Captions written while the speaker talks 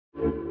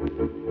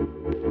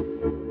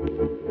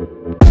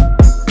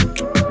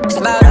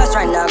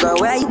right now, girl,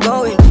 where you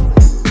going?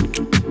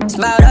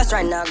 Smile at us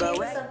right now, girl. Hey,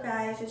 what's up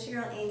guys, it's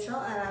your girl Angel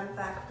and I'm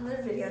back with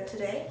another video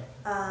today.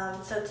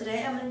 So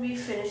today I'm going to be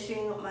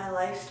finishing my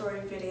life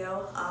story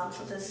video,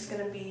 so this is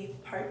going to be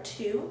part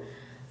 2.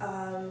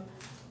 I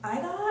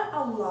got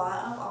a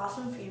lot of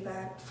awesome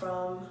feedback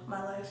from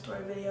my life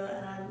story video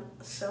and I'm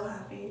so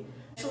happy.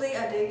 Actually,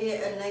 I did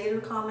get a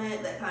negative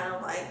comment that kind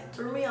of like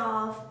threw me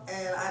off,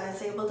 and I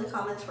disabled the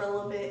comments for a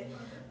little bit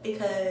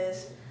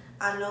because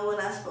I know when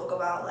I spoke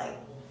about like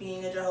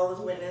being a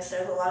Jehovah's Witness,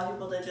 there's a lot of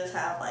people that just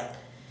have like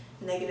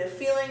negative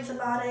feelings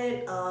about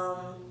it,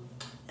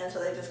 and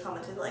so they just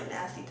commented like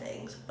nasty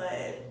things.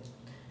 But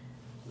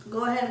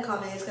go ahead and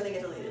comment, it's gonna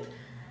get deleted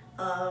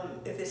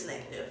if it's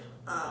negative.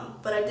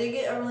 But I did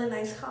get a really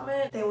nice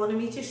comment. They wanted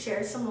me to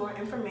share some more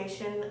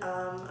information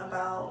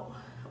about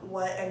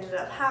what ended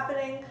up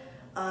happening,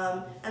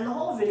 and the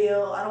whole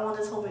video, I don't want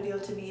this whole video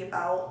to be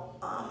about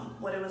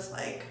what it was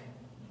like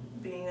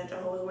being a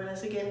Jehovah's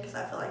Witness again, because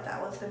I feel like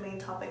that was the main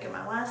topic in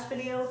my last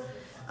video.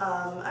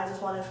 I just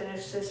want to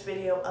finish this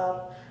video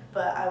up,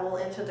 but I will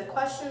answer the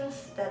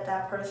questions that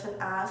that person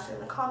asked in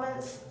the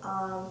comments.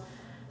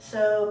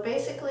 So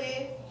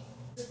basically,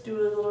 just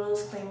do a little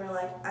disclaimer,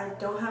 like I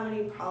don't have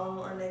any problem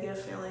or negative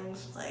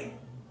feelings like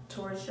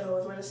towards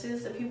Jehovah's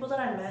Witnesses. The people that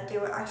I met, they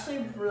were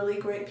actually really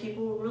great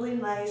people, really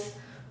nice,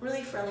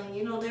 really friendly.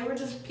 You know, they were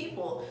just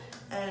people,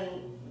 and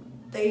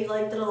they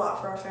like did a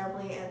lot for our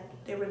family, and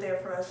they were there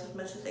for us as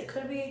much as they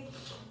could be.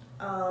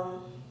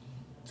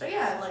 So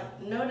yeah,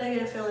 like no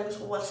negative feelings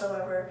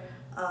whatsoever.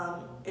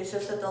 It's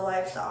just that the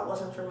lifestyle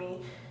wasn't for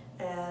me,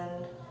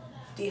 and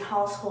the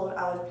household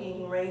I was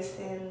being raised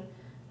in,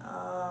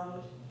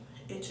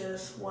 it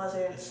just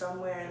wasn't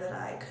somewhere that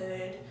I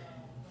could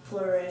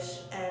flourish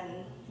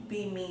and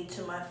be me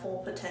to my full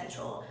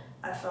potential.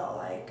 I felt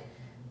like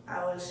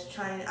I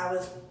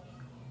was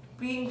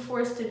being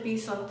forced to be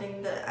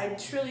something that I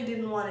truly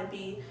didn't want to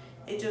be.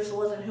 It just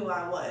wasn't who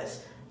I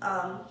was.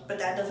 But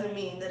that doesn't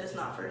mean that it's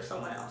not for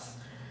someone else.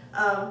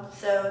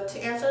 So to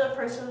answer the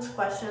person's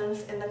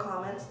questions in the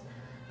comments,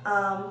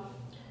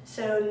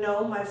 so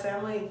no, my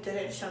family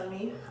didn't shun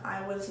me.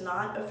 I was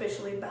not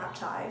officially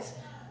baptized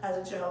as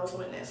a Jehovah's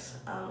Witness.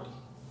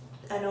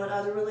 I know in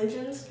other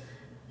religions,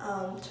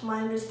 to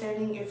my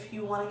understanding, if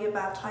you want to get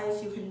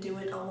baptized, you can do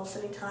it almost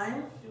any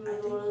time. I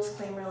think a little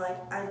disclaimer,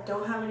 like I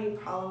don't have any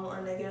problem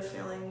or negative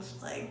feelings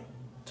like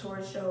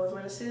towards Jehovah's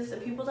Witnesses. The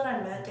people that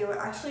I met, they were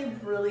actually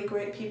really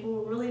great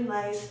people, really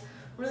nice,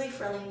 really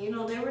friendly. You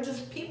know, they were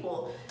just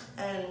people,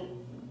 and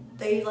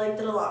they like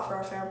did a lot for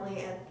our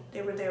family, and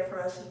they were there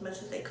for us as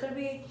much as they could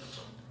be.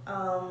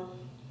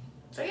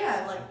 So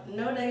yeah, like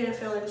no negative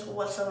feelings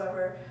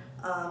whatsoever.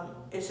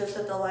 It's just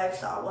that the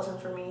lifestyle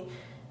wasn't for me,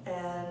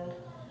 and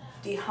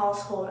the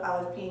household I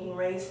was being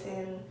raised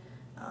in,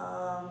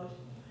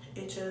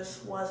 it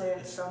just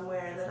wasn't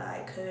somewhere that I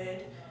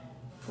could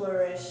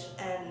flourish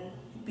and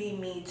be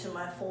me to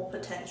my full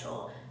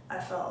potential. I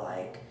felt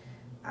like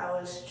I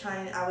was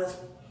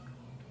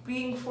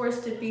being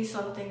forced to be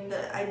something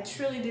that I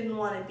truly didn't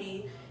want to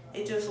be.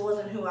 It just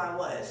wasn't who I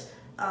was.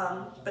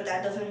 But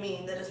that doesn't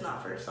mean that it's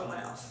not for someone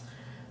else.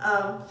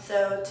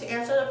 So to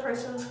answer the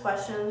person's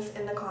questions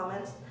in the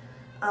comments,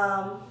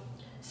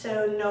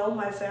 so no,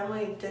 my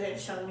family didn't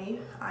shun me.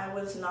 I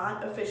was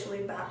not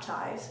officially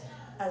baptized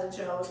as a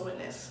Jehovah's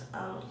Witness.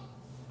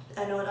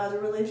 I know in other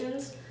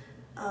religions,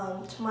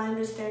 to my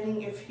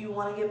understanding, if you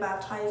want to get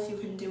baptized, you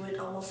can do it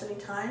almost any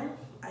time,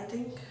 I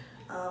think.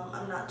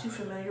 I'm not too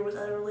familiar with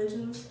other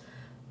religions,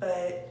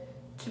 but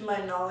to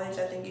my knowledge,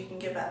 I think you can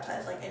get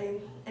baptized like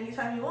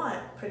anytime you want,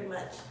 pretty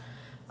much.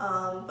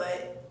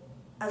 But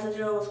as a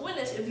Jehovah's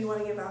Witness, if you want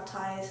to get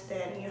baptized,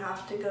 then you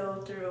have to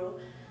go through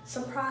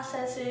some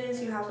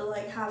processes. You have to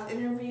like have an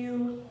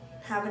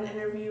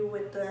interview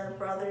with the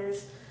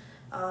brothers,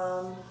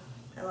 and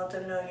let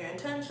them know your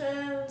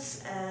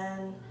intentions,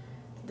 and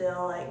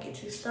they'll like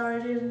get you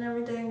started and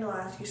everything. They'll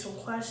ask you some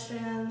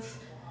questions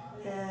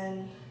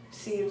and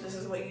see if this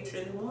is what you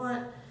truly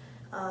want.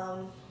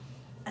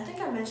 I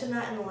think I mentioned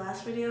that in the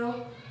last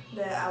video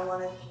that I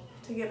wanted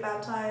to get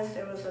baptized.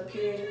 There was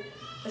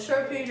a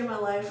short period in my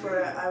life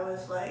where I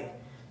was like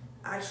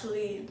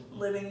actually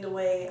living the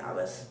way I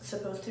was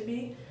supposed to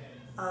be.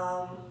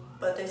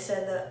 But they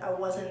said that I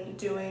wasn't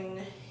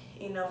doing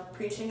enough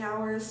preaching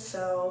hours,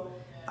 so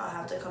I'll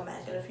have to come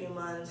back in a few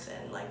months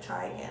and like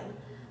try again.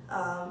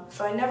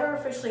 So I never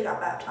officially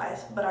got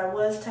baptized, but I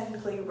was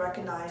technically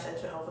recognized as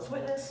a Jehovah's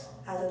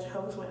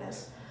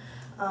Witness.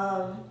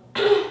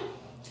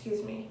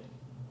 Excuse me.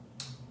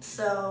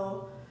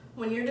 So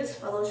when you're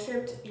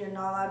disfellowshipped, you're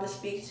not allowed to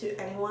speak to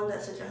anyone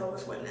that's a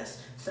Jehovah's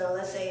Witness. So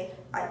let's say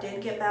I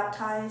did get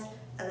baptized,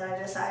 and then I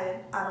decided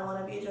I don't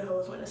want to be a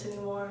Jehovah's Witness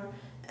anymore,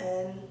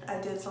 and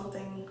I did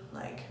something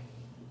like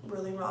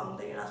really wrong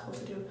that you're not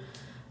supposed to do.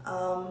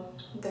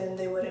 Then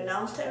they would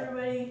announce to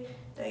everybody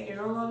that you're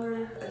no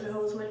longer a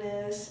Jehovah's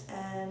Witness,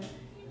 and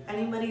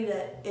anybody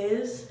that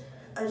is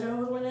a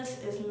Jehovah's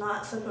Witness is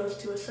not supposed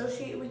to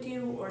associate with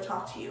you or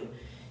talk to you.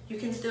 You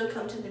can still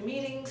come to the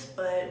meetings,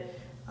 but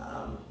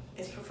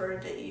it's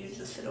preferred that you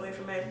just sit away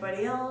from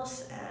everybody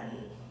else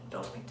and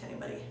don't speak to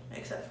anybody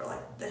except for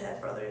like the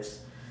head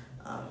brothers.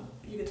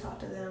 You could talk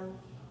to them,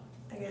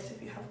 I guess,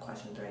 if you have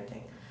questions or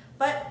anything.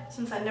 But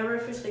since I never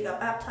officially got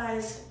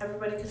baptized,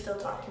 everybody could still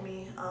talk to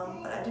me.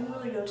 But I didn't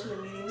really go to the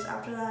meetings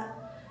after that.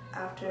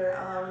 After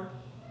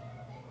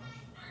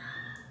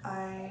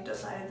I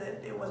decided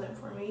that it wasn't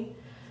for me.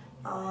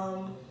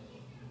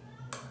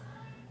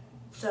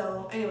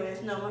 So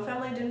anyways, no, my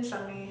family didn't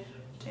shun me,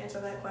 to answer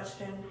that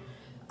question.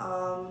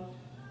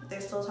 They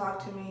still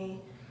talk to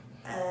me,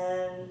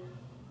 and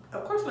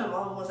of course my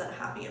mom wasn't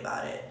happy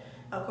about it.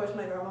 Of course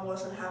my grandma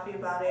wasn't happy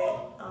about it,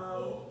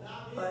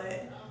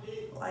 but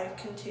life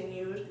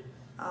continued.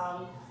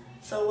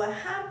 So what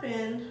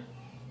happened,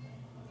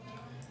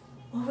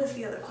 what was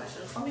the other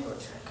question? Let me go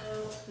check.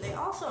 They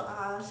also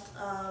asked,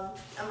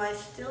 am I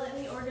still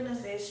in the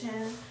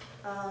organization?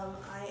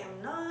 I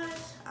am not.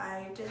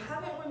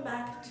 Haven't went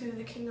back to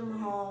the Kingdom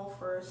Hall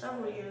for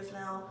several years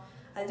now.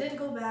 I did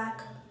go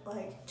back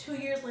like 2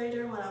 years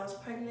later when I was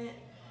pregnant,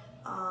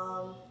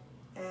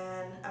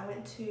 and I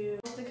went to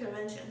the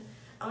convention.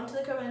 I went to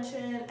the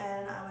convention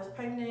and I was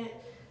pregnant,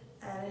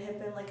 and it had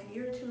been like a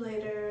year or two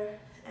later,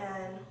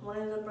 and one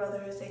of the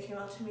brothers, they came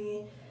up to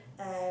me,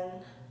 and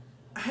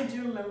I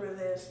do remember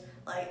this,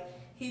 like,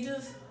 he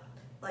just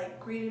like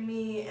greeted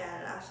me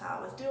and asked how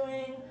I was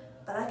doing,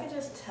 but I could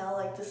just tell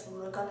like this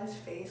look on his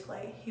face,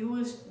 like he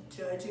was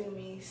judging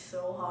me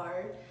so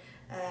hard,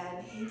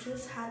 and he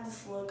just had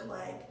this look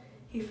like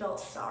he felt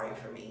sorry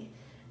for me,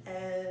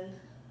 and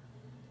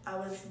I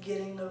was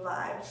getting the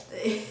vibes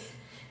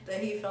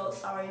that he felt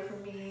sorry for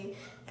me,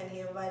 and he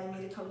invited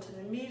me to come to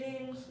the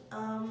meetings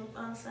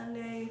on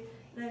Sunday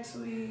next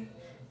week,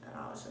 and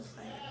I was just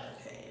like,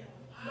 okay,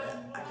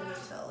 but I could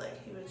just tell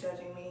like he was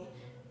judging me,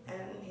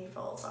 and he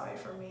felt sorry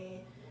for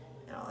me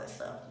and all this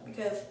stuff,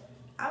 because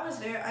I was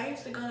there, I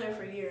used to go there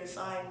for years,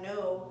 so I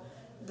know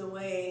the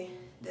way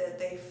that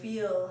they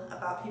feel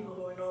about people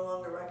who are no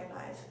longer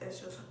recognized as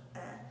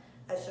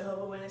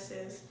Jehovah's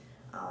Witnesses,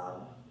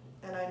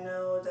 and I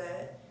know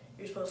that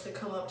you're supposed to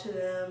come up to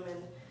them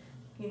and,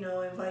 you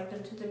know, invite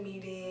them to the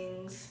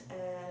meetings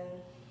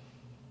and,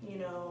 you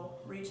know,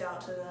 reach out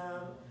to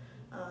them,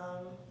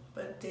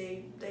 but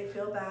they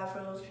feel bad for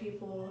those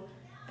people,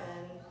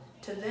 and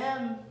to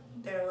them,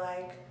 they're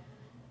like,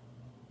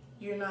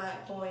 you're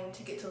not going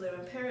to get to live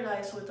in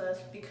paradise with us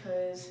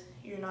because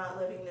you're not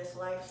living this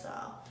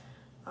lifestyle.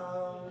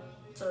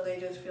 So they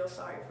just feel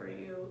sorry for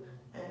you,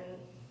 and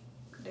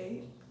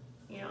they,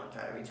 you know,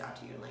 try to reach out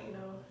to you and let you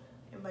know,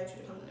 invite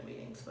you to come to the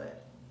meetings.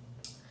 But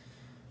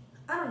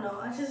I don't know,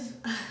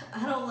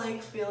 I don't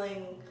like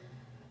feeling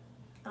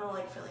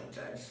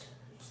judged.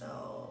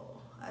 So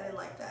I didn't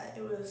like that.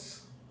 It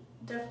was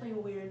definitely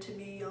weird to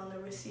be on the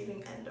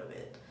receiving end of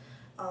it.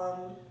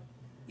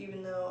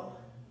 Even though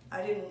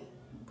I didn't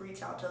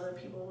reach out to other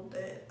people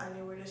that I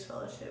knew were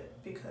disfellowship,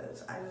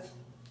 because I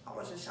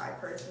was a shy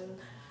person,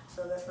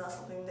 so that's not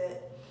something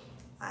that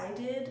I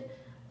did.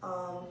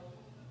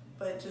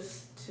 But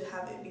just to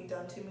have it be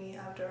done to me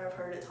after I've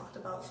heard it talked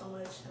about so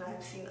much and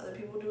I've seen other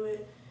people do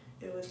it,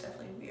 it was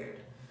definitely weird.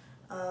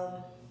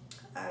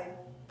 I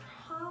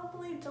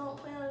probably don't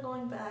plan on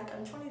going back.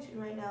 I'm 22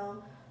 right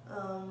now.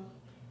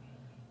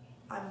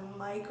 I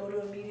might go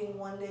to a meeting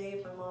one day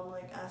if my mom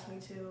like asked me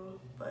to,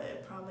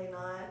 but probably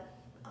not.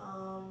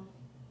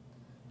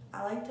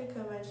 I like the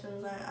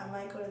conventions. I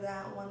might go to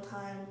that one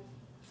time,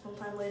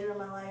 sometime later in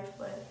my life,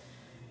 but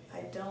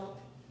I don't.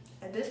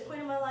 At this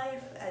point in my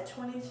life, at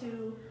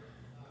 22,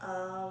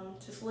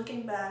 just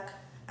looking back,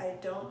 I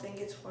don't think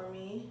it's for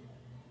me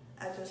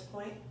at this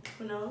point.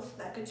 Who knows?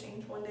 That could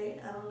change one day.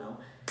 I don't know,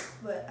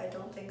 but I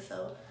don't think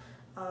so.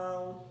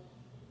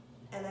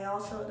 And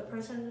the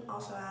person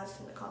also asked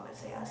in the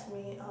comments, they asked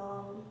me,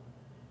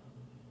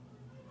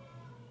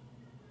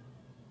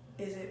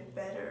 is it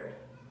better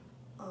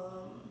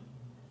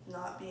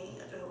not being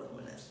a Jehovah's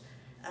Witness?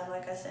 And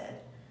like I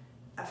said,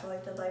 I feel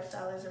like the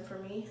lifestyle isn't for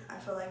me. I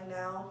feel like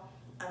now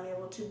I'm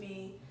able to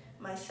be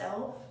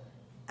myself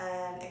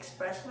and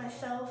express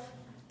myself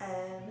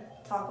and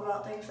talk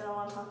about things that I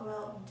want to talk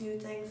about, do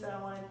things that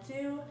I want to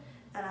do,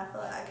 and I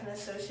feel like I can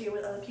associate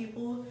with other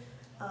people,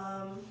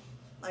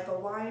 like a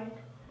wide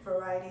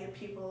variety of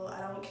people.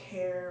 I don't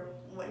care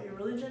what your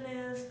religion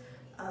is,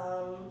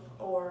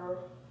 or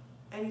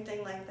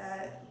anything like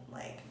that.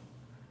 Like,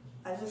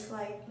 I just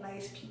like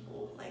nice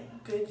people,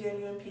 like good,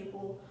 genuine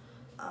people,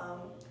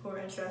 who are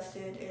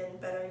interested in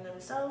bettering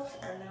themselves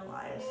and their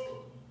lives.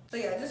 So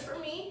yeah, just for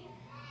me,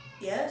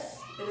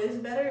 yes, it is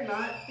better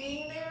not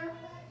being there,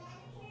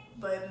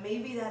 but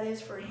maybe that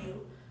is for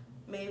you.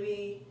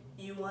 Maybe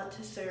you want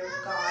to serve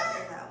God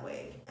in that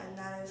way, and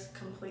that is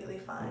completely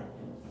fine.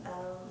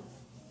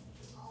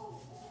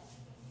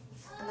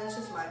 And that's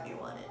just my view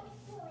on it.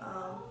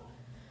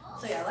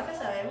 So yeah, like I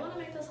said, I didn't want to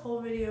make this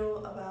whole video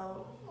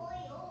about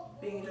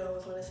being a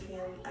Jehovah's Witness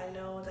again. I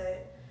know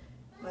that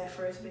my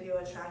first video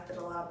attracted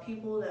a lot of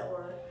people that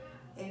were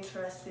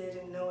interested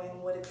in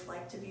knowing what it's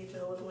like to be a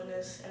Jehovah's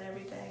Witness and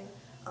everything.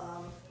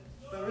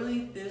 But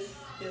really, this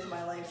is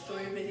my life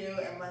story video,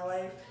 and my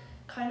life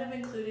kind of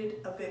included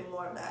a bit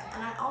more of that.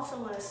 And I also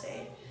want to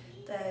say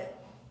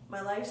that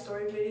my life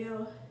story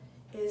video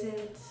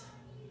isn't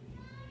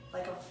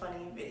like a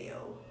funny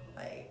video,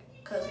 like,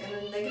 cause in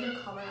a negative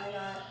comment I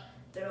got,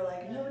 they were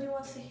like, nobody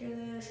wants to hear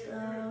this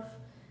stuff,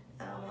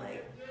 and I'm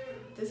like,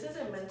 this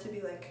isn't meant to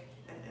be like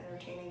an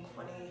entertaining,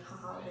 funny,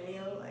 haha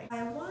video. Like,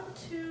 I want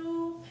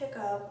to pick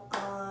up,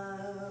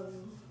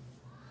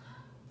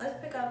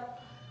 let's pick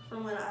up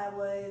from when I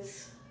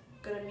was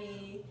gonna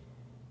be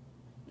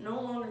no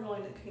longer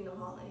going to Kingdom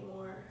Hall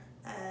anymore,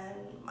 and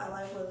my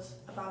life was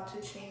about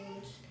to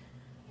change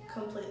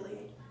completely.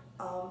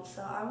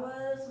 So I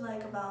was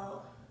like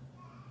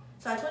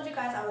so I told you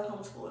guys I was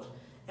homeschooled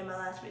in my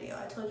last video.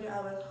 I told you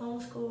I was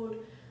homeschooled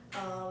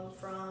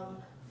from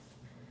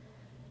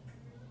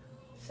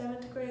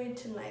 7th grade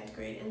to 9th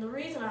grade. And the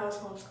reason I was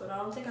homeschooled, I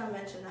don't think I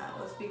mentioned that,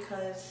 was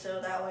because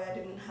so that way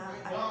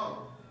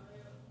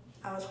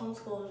I was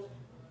homeschooled.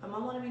 My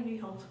mom wanted me to be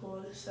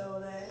homeschooled so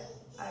that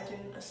I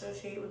didn't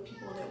associate with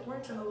people that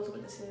weren't Jehovah's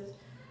Witnesses.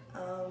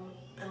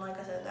 And like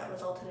I said, that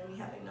resulted in me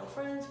having no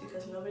friends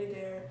because nobody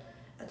there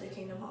at the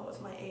Kingdom Hall was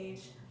my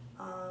age.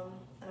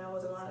 And I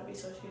wasn't allowed to be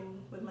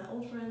associating with my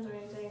old friends or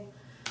anything.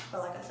 But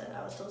like I said,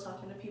 I was still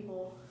talking to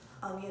people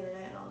on the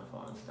internet and on the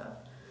phone and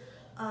stuff.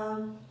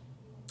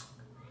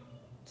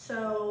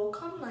 So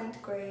come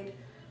 9th grade,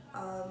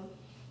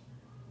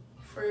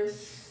 for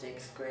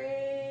 7th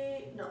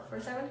grade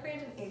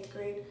and 8th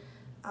grade,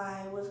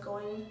 I was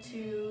going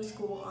to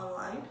school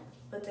online.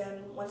 But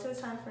then once it was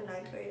time for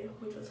 9th grade,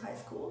 which was high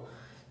school,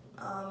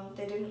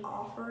 they didn't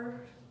offer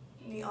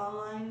the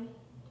online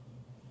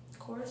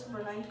course for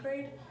 9th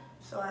grade.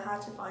 So I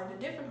had to find a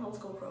different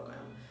homeschool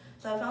program.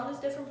 So I found this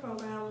different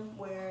program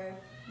where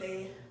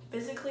they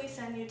physically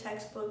send you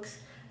textbooks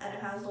and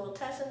it has little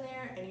tests in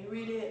there and you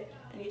read it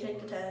and you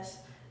take the test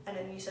and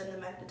then you send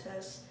them back the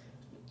test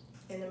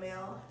in the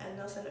mail and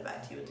they'll send it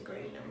back to you with the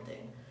grade and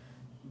everything.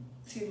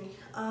 Excuse me.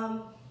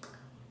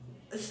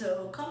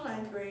 So come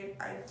 9th grade,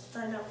 I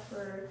signed up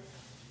for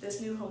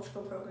this new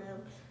homeschool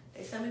program.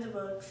 They sent me the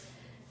books,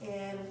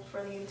 and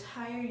for the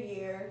entire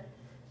year,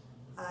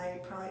 I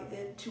probably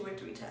did 2 or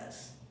 3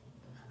 tests.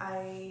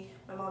 My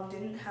mom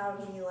didn't have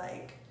me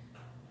like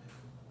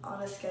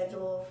on a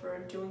schedule for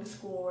doing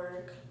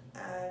schoolwork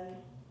and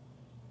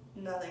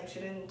nothing. She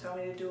didn't tell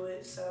me to do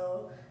it,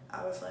 so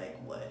I was like,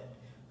 what,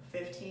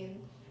 15?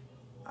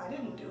 I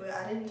didn't do it.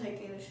 I didn't take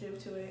the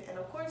initiative to it, and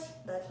of course,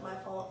 that's my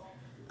fault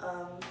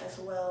as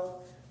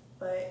well.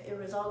 But it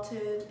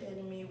resulted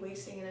in me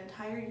wasting an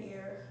entire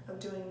year of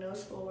doing no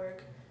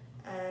schoolwork.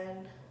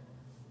 And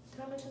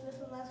did I mention this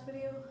in the last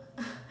video?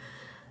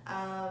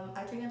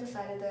 I think I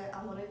decided that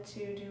I wanted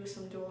to do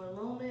some dual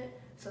enrollment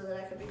so that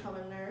I could become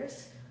a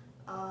nurse.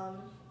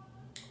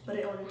 But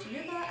in order to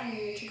do that, I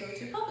needed to go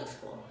to public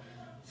school.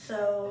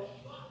 So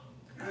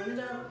I ended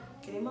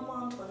up getting my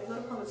mom to let me go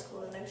to public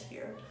school the next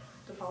year,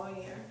 the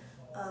following year.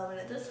 And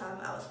at this time,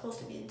 I was supposed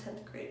to be in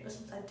 10th grade, but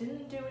since I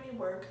didn't do any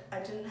work, I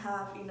didn't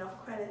have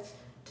enough credits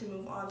to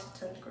move on to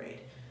 10th grade.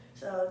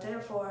 So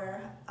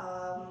therefore,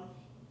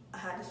 I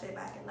had to stay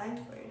back in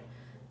 9th grade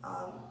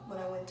when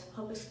I went to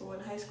public school in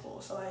high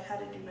school. So I had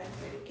to do 9th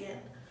grade again,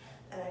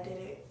 and I did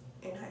it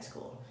in high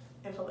school,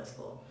 in public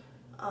school.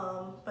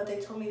 But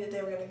they told me that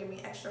they were going to give me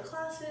extra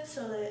classes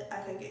so that I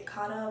could get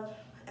caught up,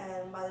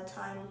 and by the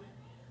time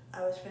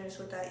I was finished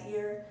with that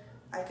year,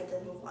 I could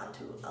then move on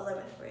to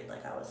 11th grade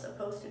like I was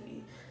supposed to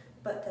be,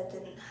 but that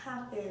didn't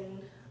happen.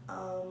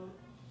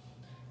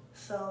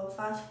 So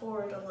fast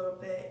forward a little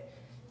bit,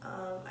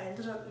 I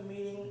ended up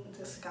meeting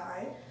this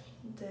guy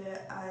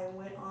that I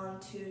went on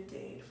to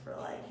date for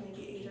like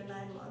maybe 8 or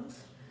 9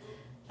 months.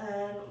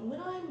 And when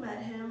I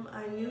met him,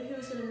 I knew he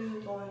was going to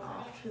be going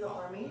off to the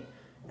army,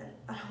 and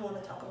I don't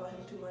want to talk about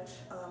him too much,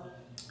 so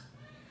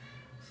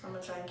I'm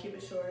going to try and keep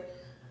it short.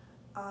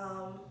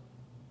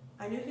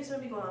 I knew he was going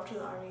to be going off to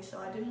the army, so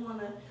I didn't want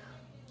to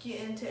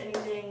get into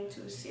anything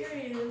too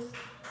serious,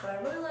 but I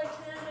really liked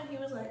him, and he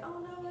was like,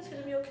 oh no, it's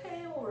going to be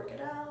okay, we'll work it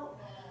out.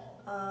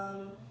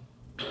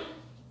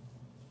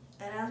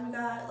 And as we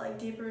got like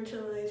deeper into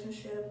the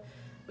relationship,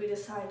 we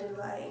decided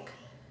like,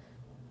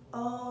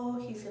 oh,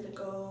 he's going to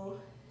go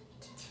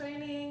to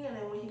training, and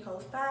then when he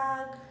comes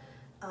back,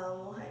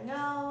 we'll hang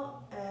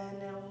out,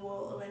 and then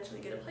we'll eventually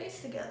get a place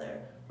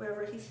together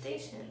wherever he's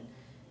stationed.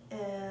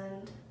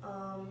 And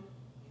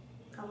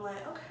I'm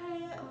like,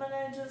 okay, I'm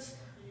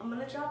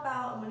gonna drop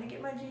out. I'm gonna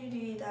get my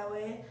GED. That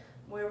way,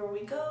 wherever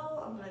we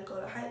go, I'm gonna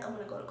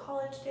go to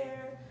college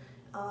there,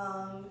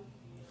 and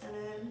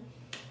then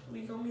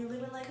we gonna be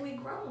living like we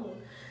grown.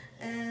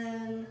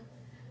 And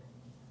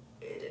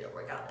it didn't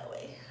work out that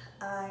way.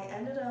 I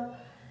ended up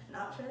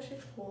not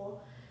finishing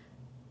school,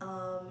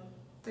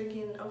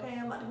 thinking, okay,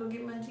 I'm about to go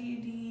get my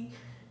GED,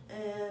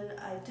 and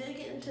I did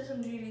get into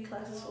some GED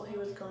classes while he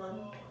was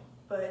gone.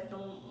 But the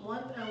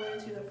one that I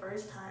went into the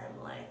first time,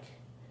 like,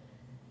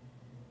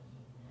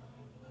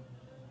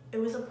 it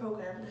was a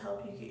program to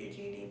help you get your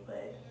GED,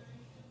 but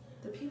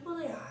the people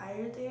they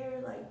hired there,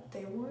 like,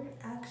 they weren't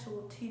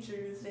actual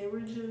teachers. They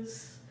were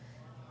just,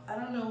 I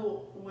don't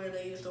know where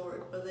they used to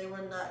work, but they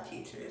were not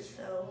teachers.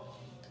 So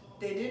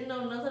they didn't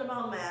know nothing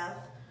about math,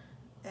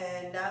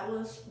 and that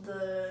was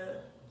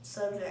the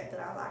subject that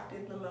I lacked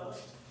in the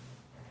most.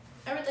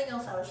 Everything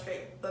else I was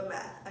straight, but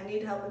math. I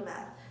needed help in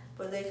math,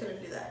 but they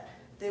couldn't do that.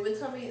 They would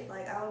tell me,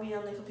 like, I would be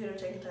on the computer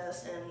taking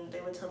tests, and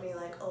they would tell me,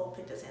 like, oh,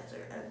 pick this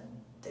answer, and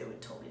they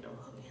would tell me the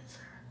wrong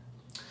answer.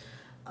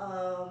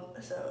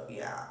 So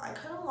yeah, I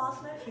kind of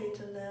lost my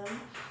faith in them,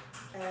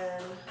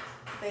 and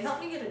they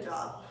helped me get a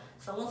job.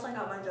 So once I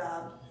got my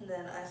job,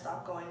 then I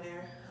stopped going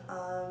there.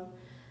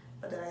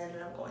 But then I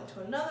ended up going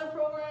to another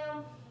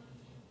program.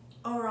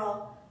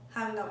 Overall,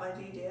 haven't got my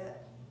GED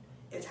yet.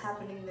 It's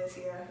happening this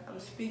year. I'm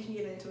speaking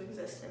it into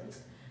existence.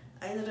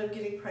 I ended up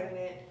getting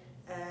pregnant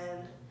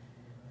and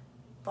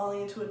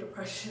falling into a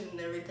depression and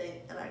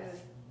everything, and I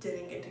just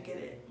didn't get to get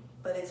it.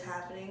 But it's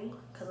happening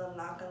because I'm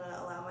not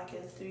gonna allow my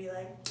kids to be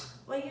like,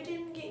 well, you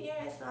didn't get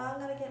yours, so I'm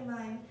gonna get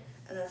mine.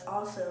 And that's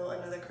also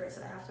another curse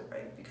that I have to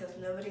break, because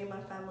nobody in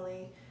my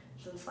family,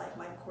 since like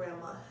my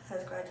grandma,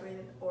 has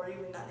graduated or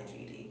even gotten a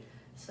GED.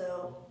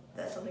 So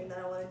that's something that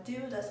I want to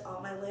do. That's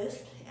on my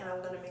list, and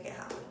I'm gonna make it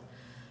happen.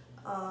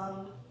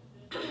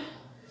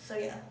 So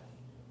yeah,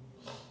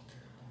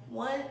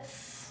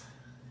 once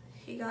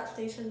he got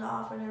stationed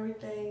off and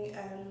everything,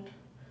 and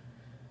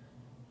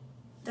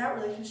that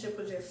relationship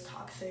was just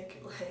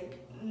toxic. Like,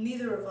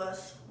 neither of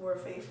us were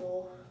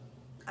faithful.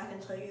 I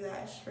can tell you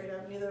that straight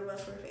up. Neither of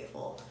us were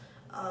faithful.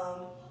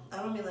 I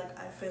don't mean like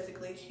I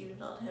physically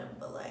cheated on him,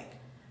 but like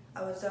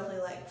I was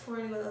definitely like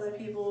flirting with other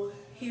people.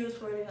 He was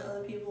flirting with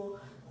other people.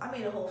 I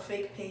made a whole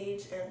fake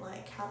page and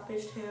like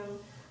catfished him.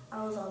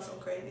 I was on some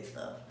crazy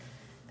stuff,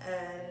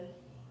 and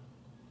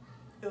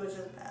it was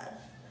just bad.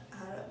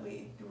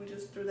 We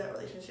just threw that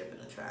relationship in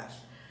the trash.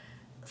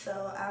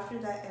 So after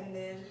that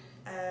ended,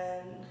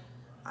 and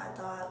I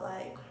thought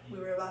like we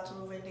were about to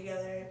move in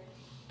together,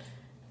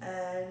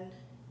 and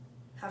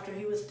after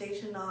he was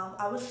stationed off,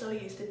 I was so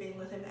used to being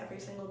with him every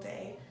single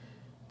day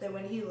that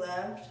when he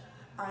left,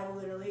 I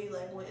literally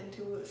like went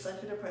into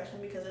such a depression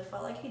because it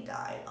felt like he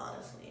died,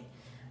 honestly.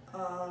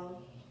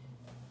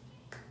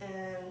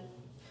 And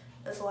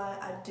that's why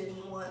I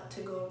didn't want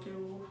to go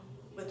through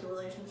with the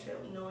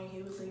relationship knowing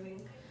he was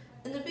leaving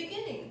in the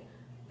beginning,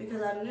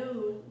 because I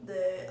knew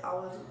that I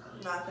was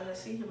not gonna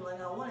see him like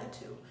I wanted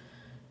to.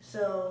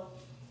 So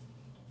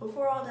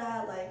before all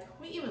that, like,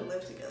 we even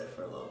lived together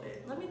for a little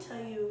bit. Let me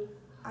tell you,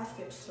 I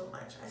skipped so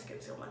much.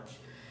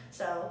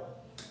 So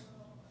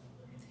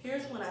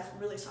here's when I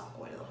really stopped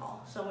going to the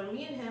hall. So when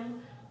me and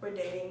him were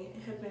dating,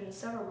 it had been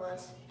several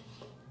months.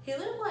 He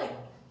lived like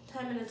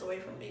 10 minutes away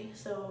from me,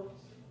 so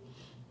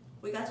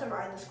we got to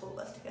ride the school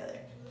bus together.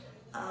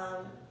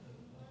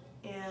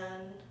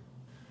 And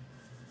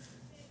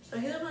so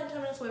he lived like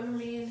 10 minutes away from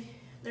me, and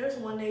there was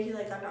one day he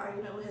like got in an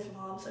argument with his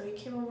mom, so he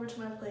came over to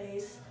my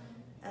place,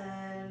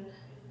 and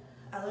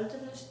I lived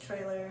in this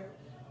trailer.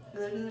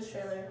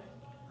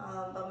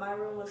 But my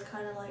room was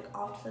kind of like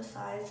off to the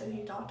side, so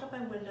he knocked on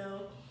my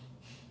window,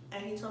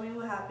 and he told me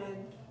what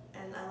happened,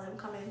 and I let him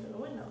come in through the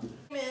window.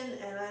 He came in,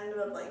 and I ended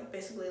up like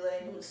basically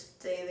letting him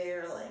stay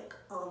there like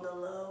on the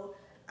low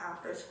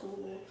after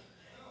school.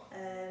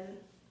 And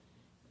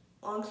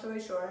long story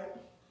short,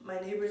 my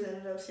neighbors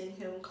ended up seeing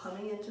him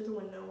coming into the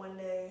window one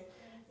day,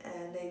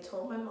 and they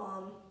told my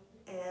mom,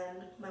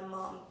 and my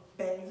mom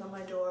bangs on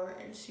my door,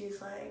 and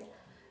she's like,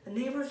 the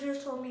neighbors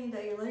just told me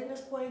that you're letting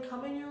this boy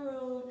come in your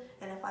room,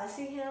 and if I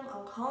see him,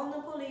 I'm calling the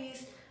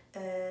police,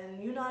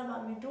 and you're not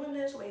about to be doing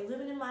this while you're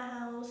living in my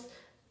house,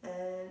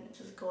 and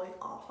just going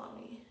off on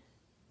me.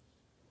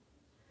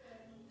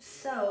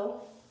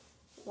 So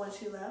once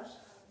she left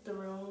the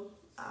room,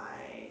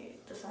 I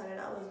decided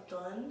I was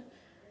done,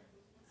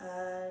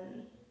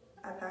 and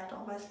I packed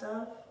all my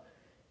stuff.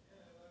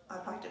 I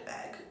packed a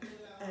bag,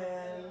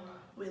 and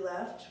we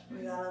left.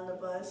 We got on the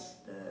bus,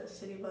 the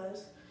city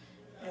bus,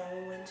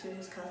 and we went to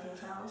his cousin's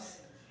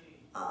house.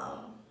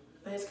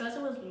 But his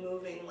cousin was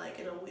moving like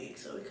in a week,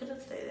 so we couldn't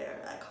stay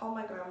there. I called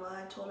my grandma,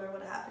 I told her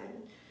what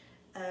happened,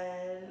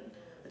 and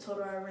I told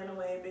her I ran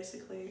away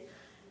basically.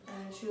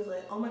 And she was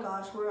like, oh my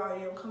gosh, where are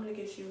you? I'm coming to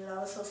get you. And I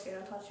was so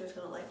scared, I thought she was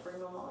gonna like bring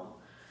my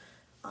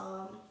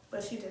mom.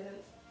 But she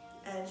didn't,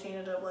 and she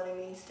ended up letting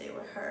me stay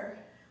with her.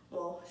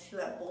 Well, she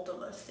let both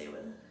of us stay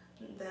with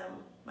them,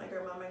 my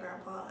grandma and my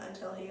grandpa,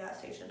 until he got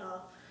stationed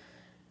off.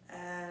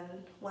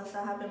 And once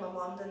that happened, my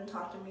mom didn't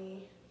talk to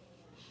me,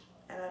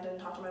 and I didn't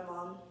talk to my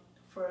mom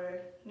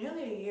for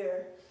nearly a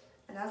year.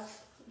 And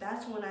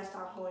that's when I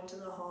stopped going to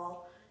the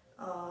hall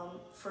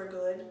for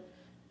good.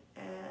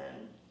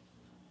 And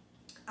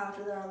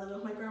after that, I lived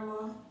with my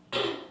grandma.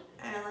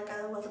 And like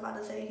I was about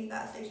to say, he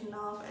got stationed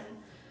off, and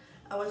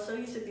I was so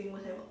used to being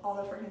with him all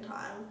the freaking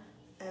time.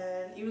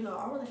 And even though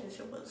our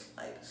relationship was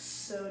like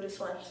so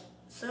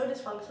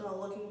dysfunctional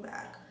looking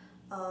back,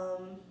 I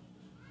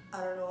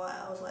don't know why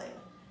I was like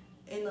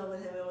in love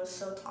with him. It was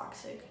so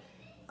toxic.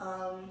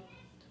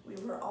 We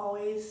were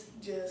always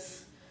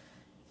just,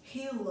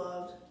 he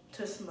loved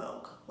to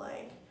smoke.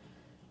 Like,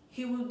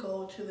 he would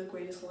go to the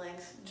greatest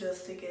lengths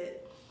just to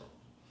get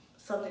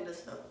something to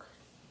smoke.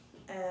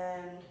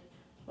 And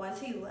once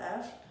he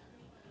left,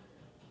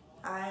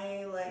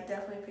 I like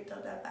definitely picked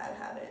up that bad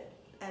habit,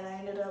 and I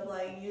ended up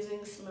like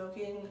using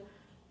smoking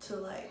to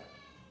like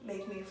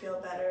make me feel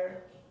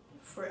better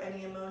for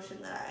any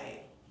emotion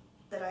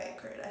that I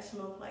incurred. I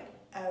smoked like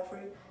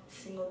every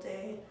single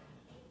day,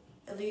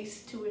 at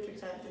least 2 or 3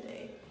 times a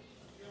day.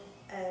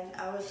 And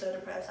I was so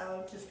depressed. I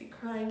would just be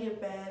crying in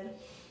bed.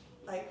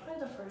 Like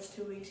probably the first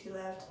 2 weeks he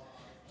left,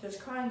 just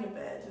crying in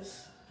bed.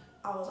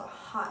 I was a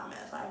hot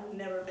mess. I've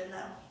never been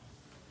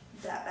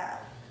that bad.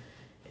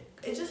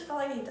 It just felt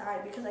like he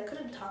died because I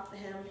couldn't talk to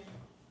him.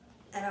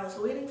 And I was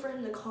waiting for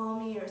him to call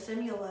me or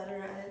send me a letter,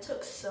 and it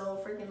took so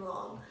freaking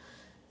long.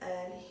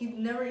 And he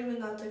never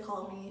even got to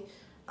call me.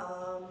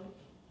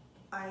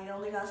 I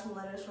only got some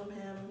letters from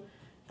him,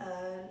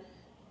 and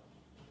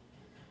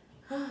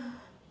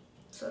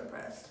so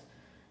depressed.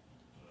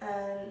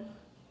 And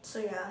so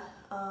yeah,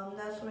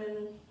 that's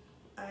when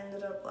I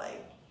ended up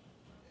like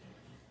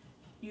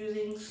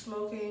using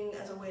smoking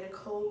as a way to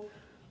cope,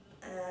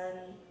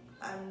 and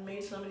I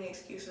made so many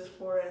excuses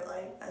for it,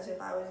 like as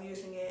if I was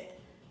using it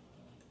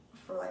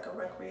for like a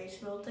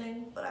recreational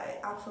thing, but I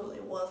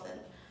absolutely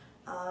wasn't.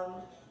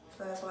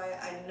 So that's why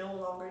I no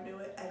longer do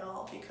it at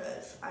all,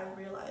 because I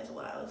realized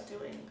what I was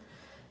doing.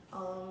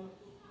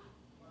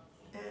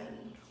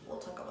 And we'll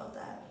talk about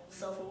that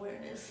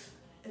self-awareness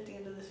at the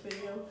end of this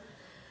video.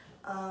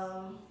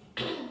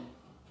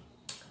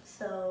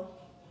 So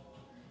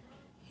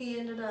he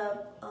ended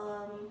up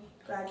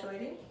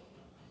graduating,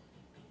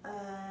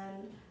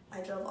 and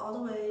I drove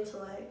all the way to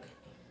like,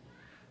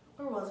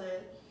 where was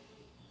it?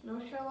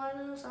 North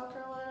Carolina, South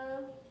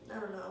Carolina? I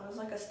don't know, it was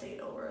like a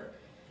state over.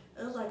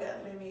 It was like a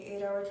maybe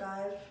 8-hour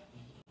drive.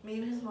 Me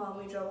and his mom,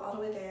 we drove all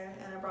the way there,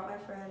 and I brought my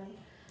friend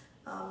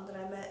that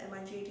I met in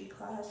my GED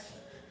class,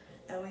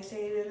 and we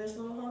stayed in this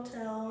little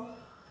hotel,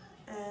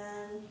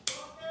 and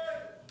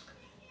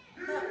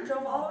yeah,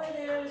 drove all the way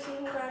there to see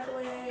him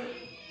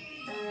graduate,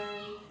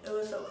 and it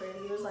was so crazy.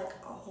 He was like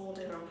a whole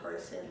different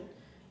person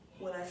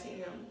when I seen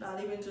him.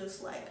 Not even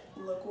just like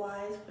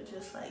look-wise, but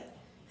just like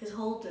his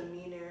whole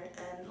demeanor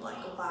and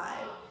like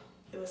vibe.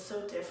 It was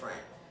so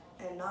different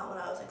and not what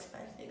I was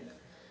expecting.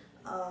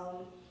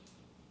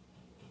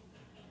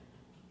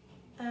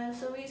 And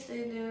so we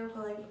stayed there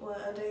for like,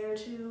 a day or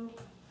two,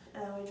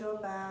 and we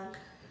drove back,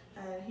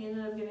 and he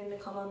ended up getting to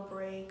come on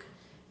break,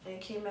 and he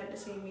came back to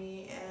see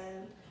me,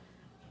 and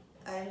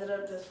I ended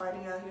up just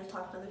finding out he was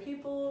talking to other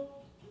people.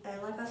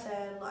 And like I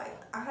said, like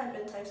I had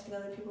been texting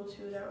other people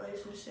too, that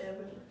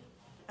relationship, and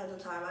at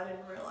the time I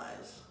didn't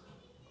realize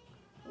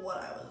what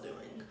I was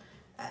doing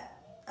at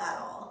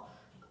all.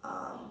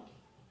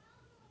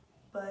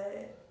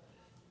 But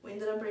we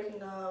ended up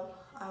breaking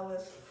up. I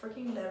was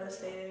freaking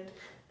devastated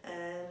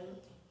and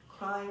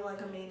crying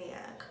like a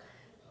maniac.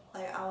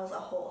 Like I was a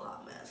whole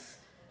hot mess.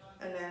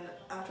 And then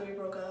after we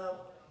broke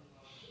up,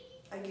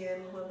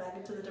 again, went back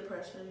into the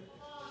depression.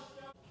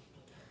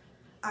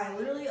 I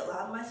literally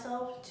allowed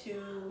myself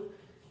to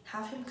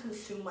have him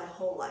consume my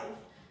whole life.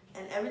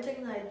 And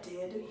everything that I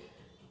did,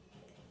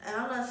 and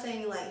I'm not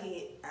saying like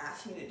he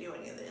asked me to do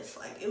any of this,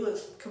 like it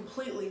was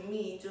completely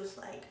me just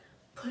like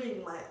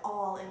putting my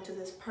all into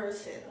this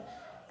person,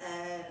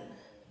 and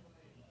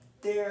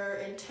their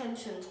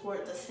intentions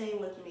weren't the same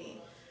with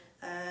me,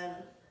 and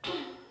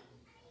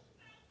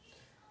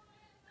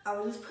I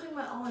was just putting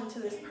my all into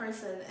this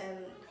person, and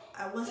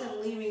I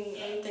wasn't leaving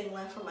anything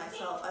left for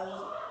myself.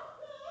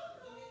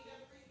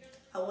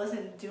 I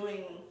wasn't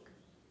doing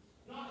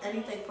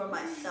anything for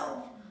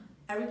myself.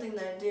 Everything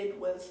that I did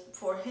was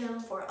for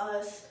him, for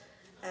us,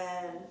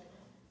 and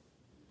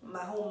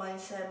my whole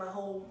mindset, my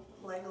whole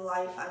like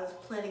life, I was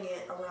planning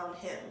it around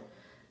him.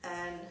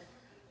 And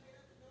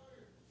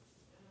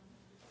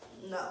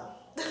no,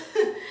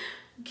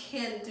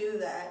 can't do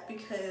that,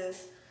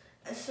 because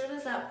as soon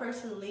as that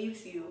person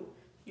leaves you,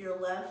 you're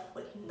left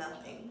with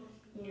nothing.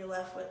 You're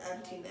left with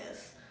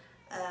emptiness,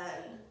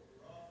 and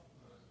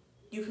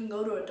you can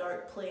go to a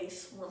dark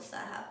place once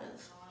that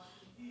happens.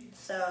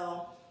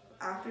 So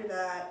after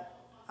that,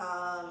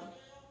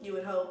 you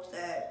would hope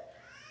that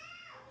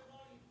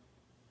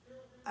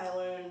I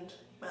learned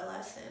my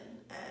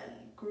lesson and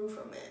grew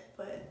from it,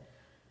 but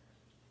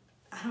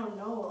I don't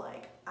know,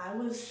 like I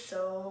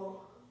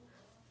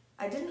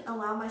didn't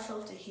allow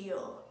myself to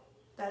heal.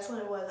 That's what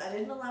it was. I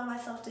didn't allow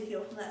myself to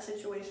heal from that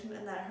situation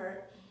and that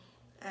hurt.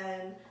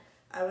 And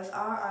I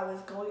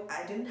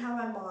didn't have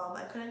my mom.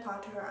 I couldn't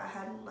talk to her. I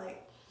had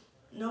like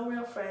no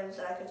real friends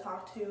that I could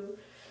talk to,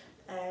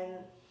 and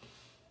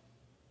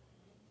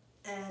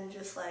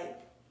just like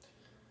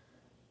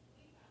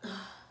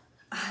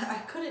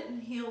I couldn't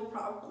heal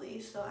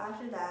properly. So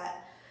after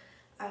that,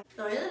 I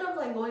ended up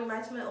like going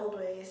back to my old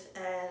ways,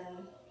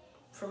 and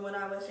from when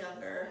I was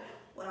younger,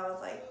 when I was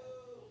like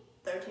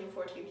 13,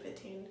 14,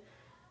 15,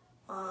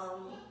 I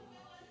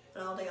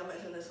don't think I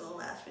mentioned this in the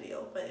last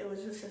video, but it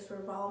was just this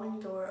revolving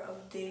door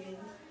of dating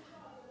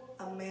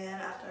a man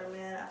after a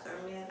man after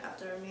a man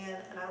after a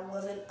man, and I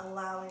wasn't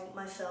allowing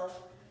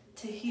myself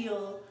to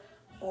heal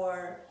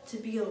or to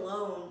be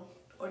alone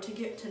or to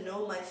get to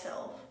know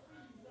myself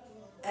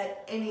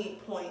at any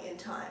point in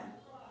time.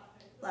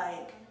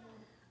 Like,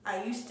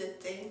 I used to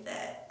think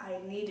that I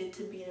needed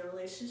to be in a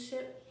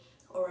relationship,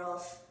 or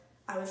else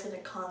I was going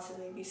to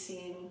constantly be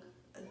seeing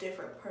a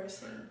different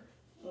person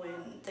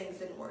when things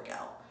didn't work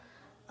out.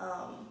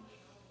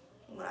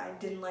 When I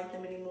didn't like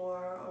them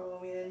anymore or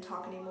when we didn't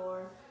talk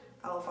anymore,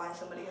 I would find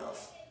somebody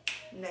else.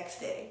 Next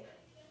day,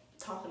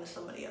 talking to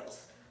somebody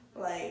else.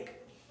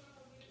 Like,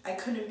 I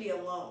couldn't be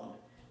alone,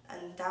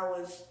 and that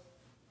was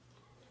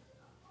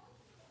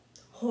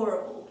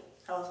horrible.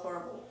 That was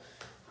horrible.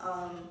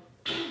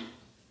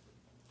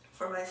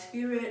 For my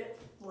spirit,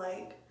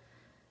 like,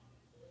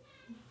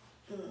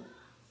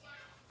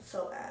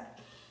 so bad.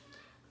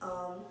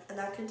 And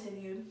that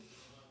continued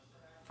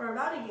for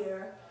about a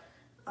year.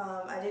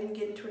 I didn't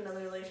get into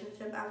another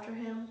relationship after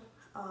him.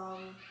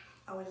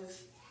 I was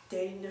just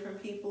dating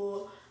different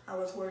people. I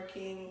was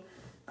working,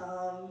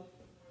 and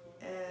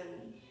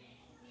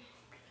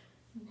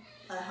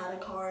I had a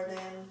car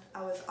then.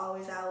 I was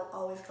always out,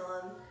 always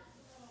gone,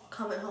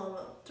 coming home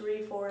at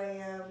 3, 4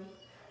 a.m.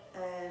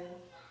 and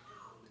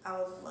I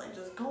was like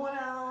just going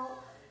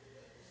out.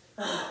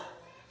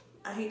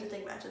 I hate to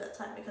think back to that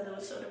time because it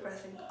was so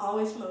depressing.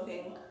 Always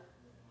smoking,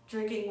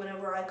 drinking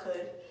whenever I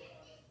could.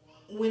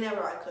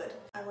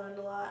 I learned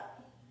a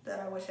lot that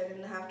I wish I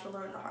didn't have to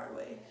learn the hard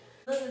way.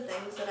 One of the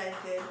things that I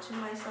did to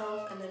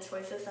myself and the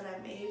choices that I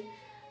made,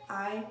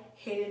 I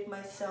hated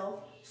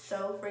myself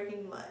so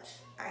freaking much.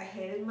 I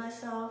hated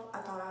myself. I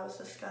thought I was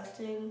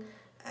disgusting,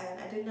 and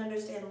I didn't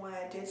understand why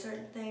I did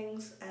certain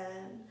things,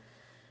 and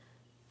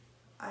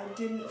I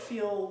didn't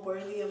feel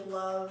worthy of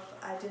love.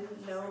 I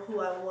didn't know who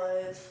I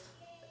was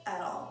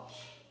at all.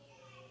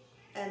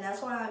 And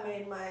that's why I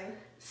made my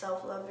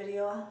self-love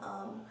video,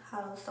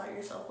 how to start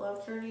your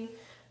self-love journey,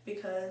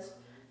 because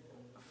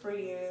for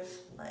years,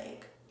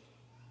 like,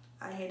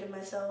 I hated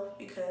myself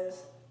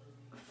because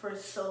for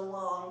so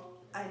long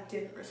I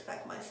didn't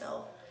respect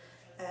myself,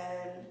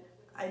 and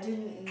I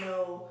didn't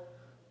know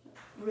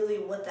really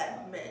what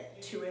that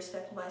meant to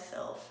respect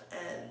myself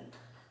and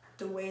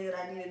the way that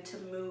I needed to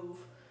move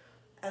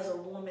as a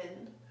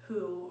woman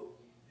who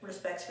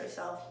respects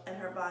herself and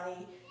her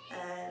body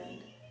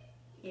and,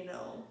 you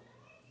know,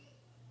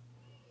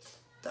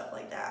 stuff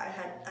like that. I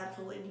had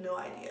absolutely no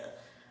idea.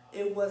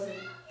 It wasn't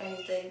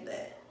anything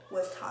that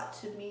was taught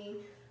to me,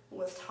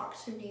 was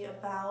talked to me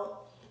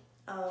about.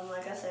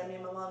 Like I said, me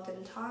and my mom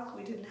didn't talk.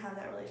 We didn't have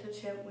that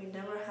relationship. We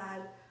never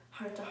had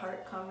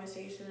heart-to-heart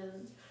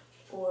conversations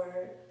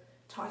or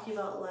talking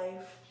about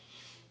life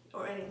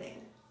or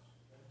anything.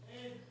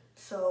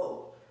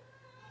 So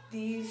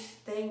these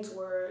things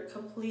were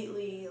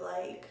completely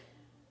like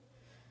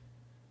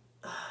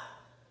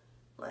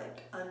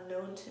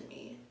unknown to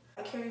me.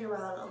 I carried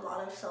around a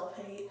lot of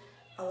self-hate,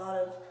 a lot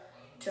of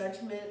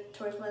judgment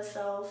towards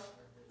myself,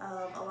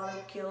 a lot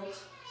of guilt,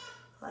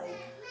 like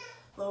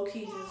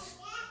low-key just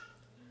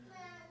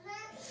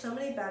so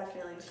many bad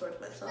feelings towards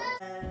myself.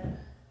 And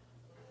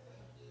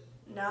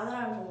now that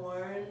I've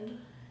learned,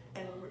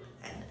 and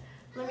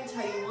let me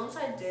tell you, once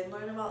I did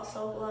learn about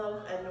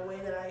self-love and the way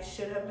that I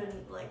should have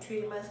been like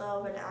treating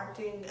myself and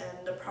acting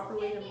and the proper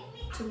way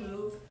to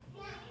move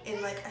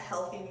in like a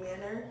healthy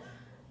manner,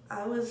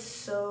 I was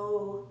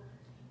still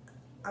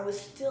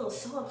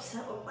so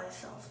upset with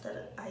myself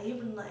that I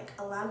even like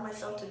allowed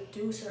myself to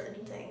do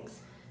certain things.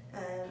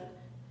 And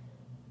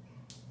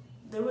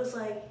there was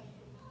like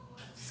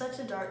such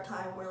a dark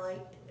time where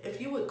like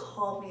if you would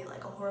call me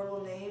like a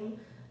horrible name,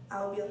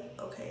 I would be like,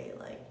 okay,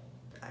 like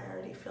I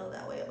already feel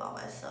that way about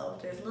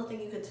myself. There's nothing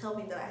you could tell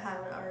me that I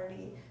haven't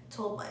already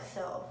told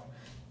myself.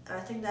 And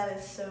I think that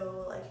is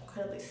so like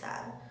incredibly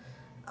sad.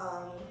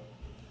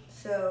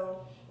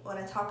 So when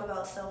I talk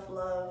about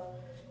self-love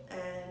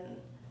and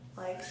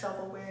like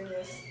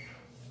self-awareness,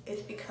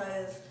 it's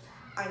because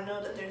I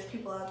know that there's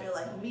people out there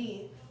like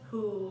me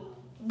who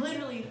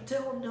literally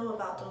don't know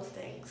about those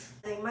things.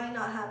 They might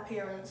not have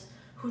parents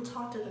who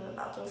talk to them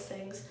about those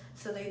things,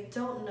 so they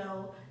don't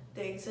know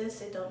they exist,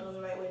 they don't know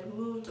the right way to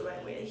move, the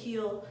right way to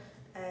heal,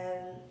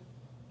 and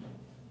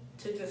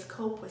to just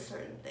cope with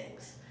certain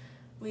things.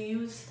 We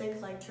use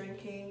things like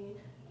drinking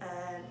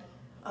and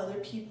other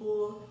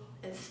people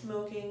and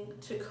smoking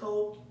to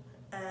cope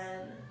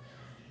and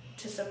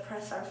to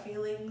suppress our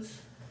feelings,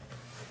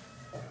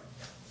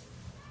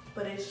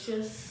 but it's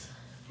just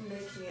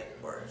making it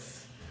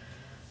worse.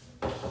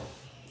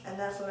 And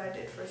that's what I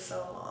did for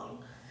so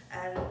long.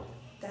 And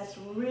that's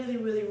really,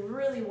 really,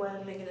 really why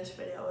I'm making this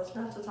video. It's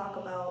not to talk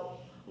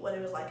about what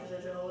it was like as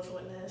a Jehovah's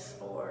Witness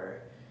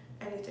or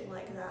anything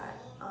like that.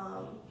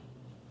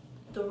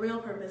 The real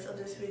purpose of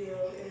this video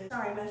is,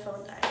 sorry, my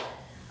phone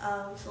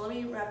died. So let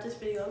me wrap this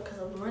video because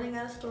I'm running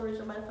out of storage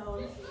on my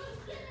phone.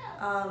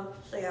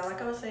 So yeah,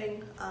 like I was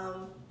saying,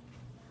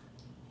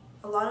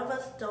 a lot of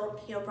us don't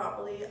heal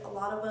properly. A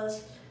lot of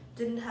us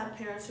didn't have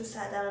parents who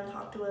sat down and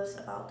talked to us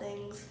about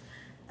things.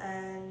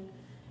 And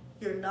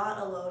you're not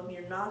alone,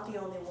 you're not the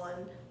only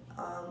one.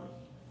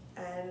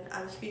 And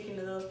I'm speaking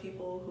to those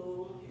people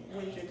who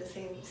went through the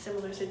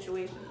similar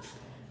situations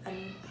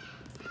and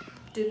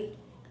didn't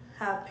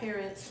have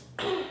parents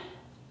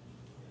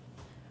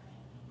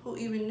who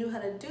even knew how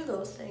to do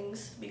those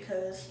things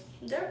because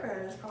their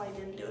parents probably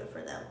didn't do it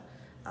for them.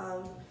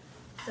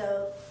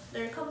 So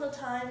there comes a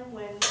time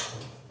when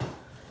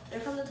there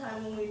comes a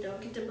time when we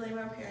don't get to blame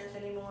our parents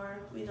anymore.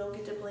 We don't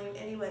get to blame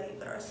anybody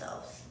but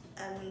ourselves.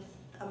 And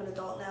I'm an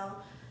adult now,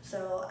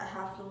 so I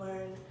have to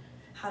learn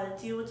how to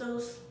deal with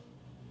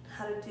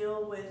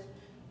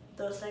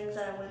those things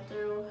that I went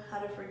through, how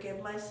to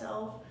forgive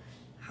myself,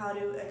 how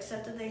to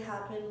accept that they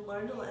happened,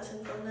 learn the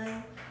lesson from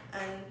them,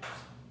 and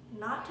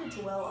not to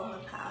dwell on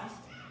the past,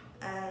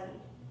 and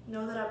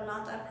know that I'm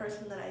not that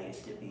person that I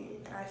used to be.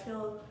 And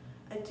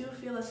I do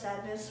feel a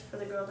sadness for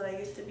the girl that I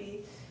used to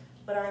be,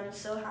 but I'm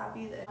so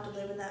happy that I don't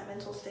live in that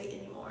mental state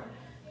anymore.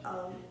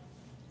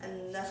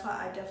 And that's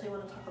why I definitely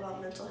want to talk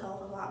about mental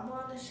health a lot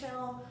more on this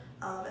channel,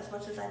 as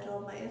much as I do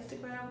on my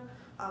Instagram.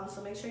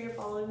 So make sure you're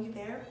following me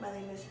there. My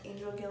name is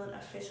Angel Gillen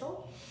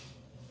Official.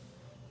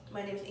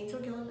 My name is Angel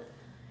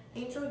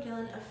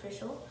Gillen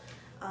Official.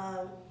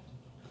 I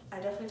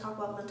definitely talk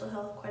about mental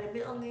health quite a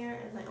bit on there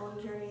and my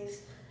own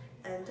journeys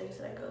and things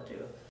that I go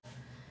through.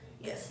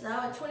 Yes,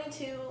 now at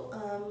 22,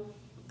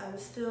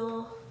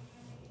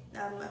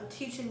 I'm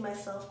teaching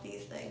myself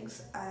these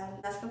things,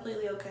 and that's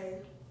completely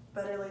okay.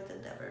 Better late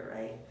than never,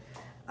 right?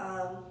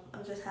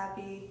 I'm just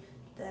happy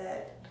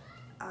that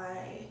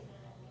I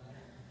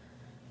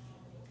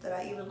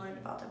even learned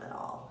about them at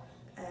all,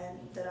 and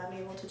that I'm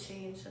able to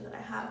change, and that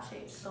I have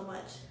changed so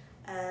much,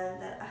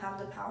 and that I have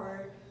the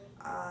power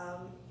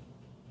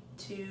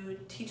to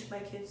teach my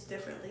kids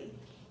differently.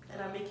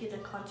 And I'm making a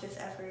conscious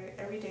effort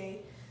every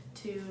day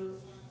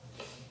to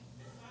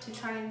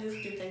try and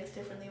just do things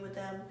differently with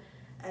them,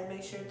 and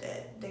make sure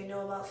that they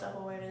know about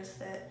self-awareness,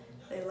 that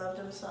they love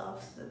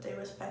themselves, that they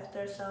respect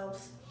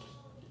themselves,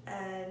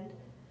 and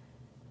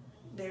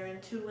they're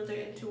in tune with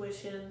their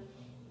intuition.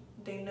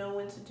 They know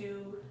when to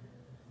do,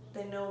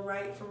 they know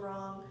right from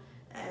wrong,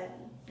 and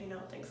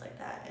things like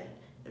that. And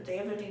if they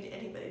ever need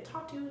anybody to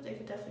talk to, they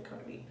can definitely come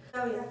to me.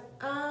 So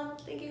yeah,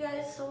 thank you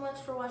guys so much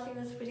for watching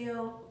this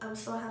video. I'm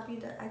so happy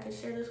that I could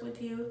share this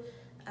with you,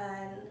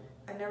 and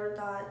I never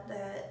thought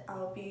that I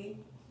would be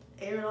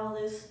airing all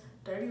this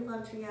dirty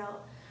laundry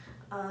out,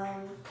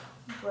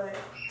 but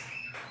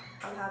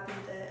I'm happy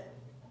that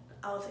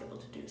I was able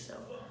to do so.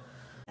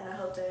 And I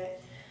hope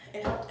that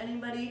it helped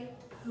anybody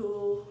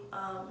who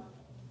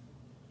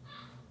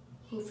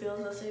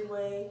feels the same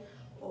way,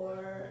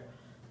 or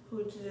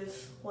who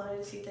just wanted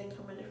to see things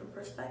from a different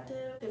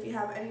perspective. If you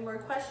have any more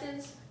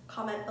questions,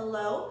 comment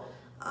below.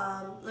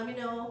 Let me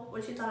know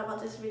what you thought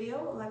about this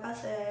video. Like I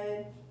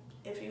said,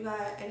 if you got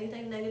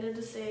anything negative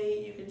to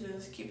say, you can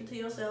just keep it to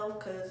yourself,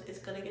 because it's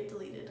gonna get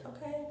deleted,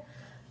 okay?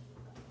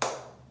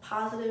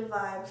 Positive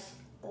vibes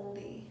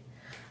only.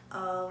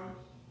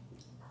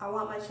 I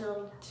want my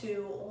channel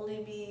to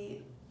only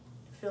be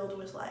filled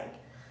with like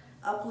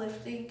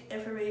uplifting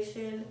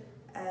information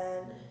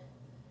and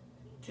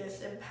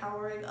just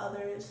empowering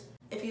others.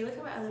 If you look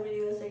at my other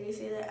videos, then you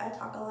see that I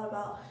talk a lot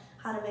about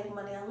how to make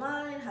money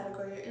online, how to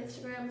grow your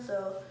Instagram.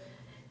 So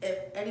if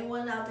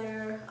anyone out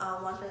there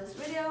watching this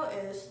video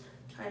is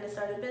trying to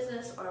start a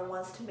business or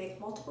wants to make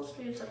multiple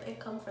streams of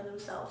income for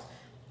themselves,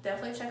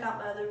 definitely check out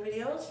my other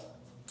videos.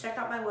 Check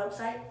out my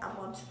website. I'm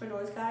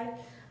Entrepreneur's Guide.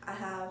 I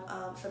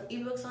have some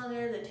ebooks on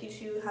there that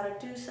teach you how to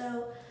do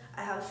so.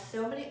 I have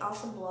so many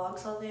awesome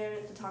blogs on there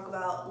to talk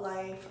about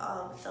life,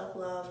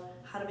 self-love,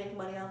 how to make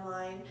money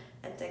online,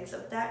 and things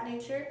of that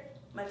nature.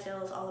 My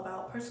channel is all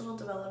about personal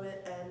development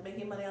and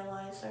making money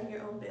online, starting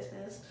your own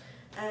business.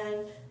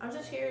 And I'm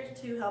just here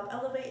to help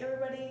elevate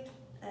everybody,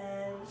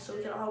 and so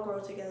we can all grow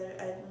together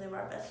and live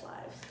our best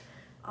lives.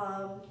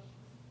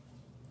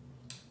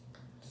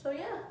 So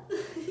yeah,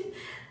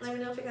 let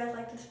me know if you guys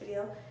like this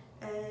video,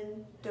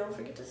 and don't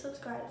forget to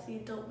subscribe so you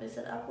don't miss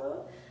an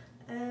upload.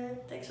 And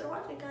thanks for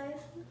watching, guys.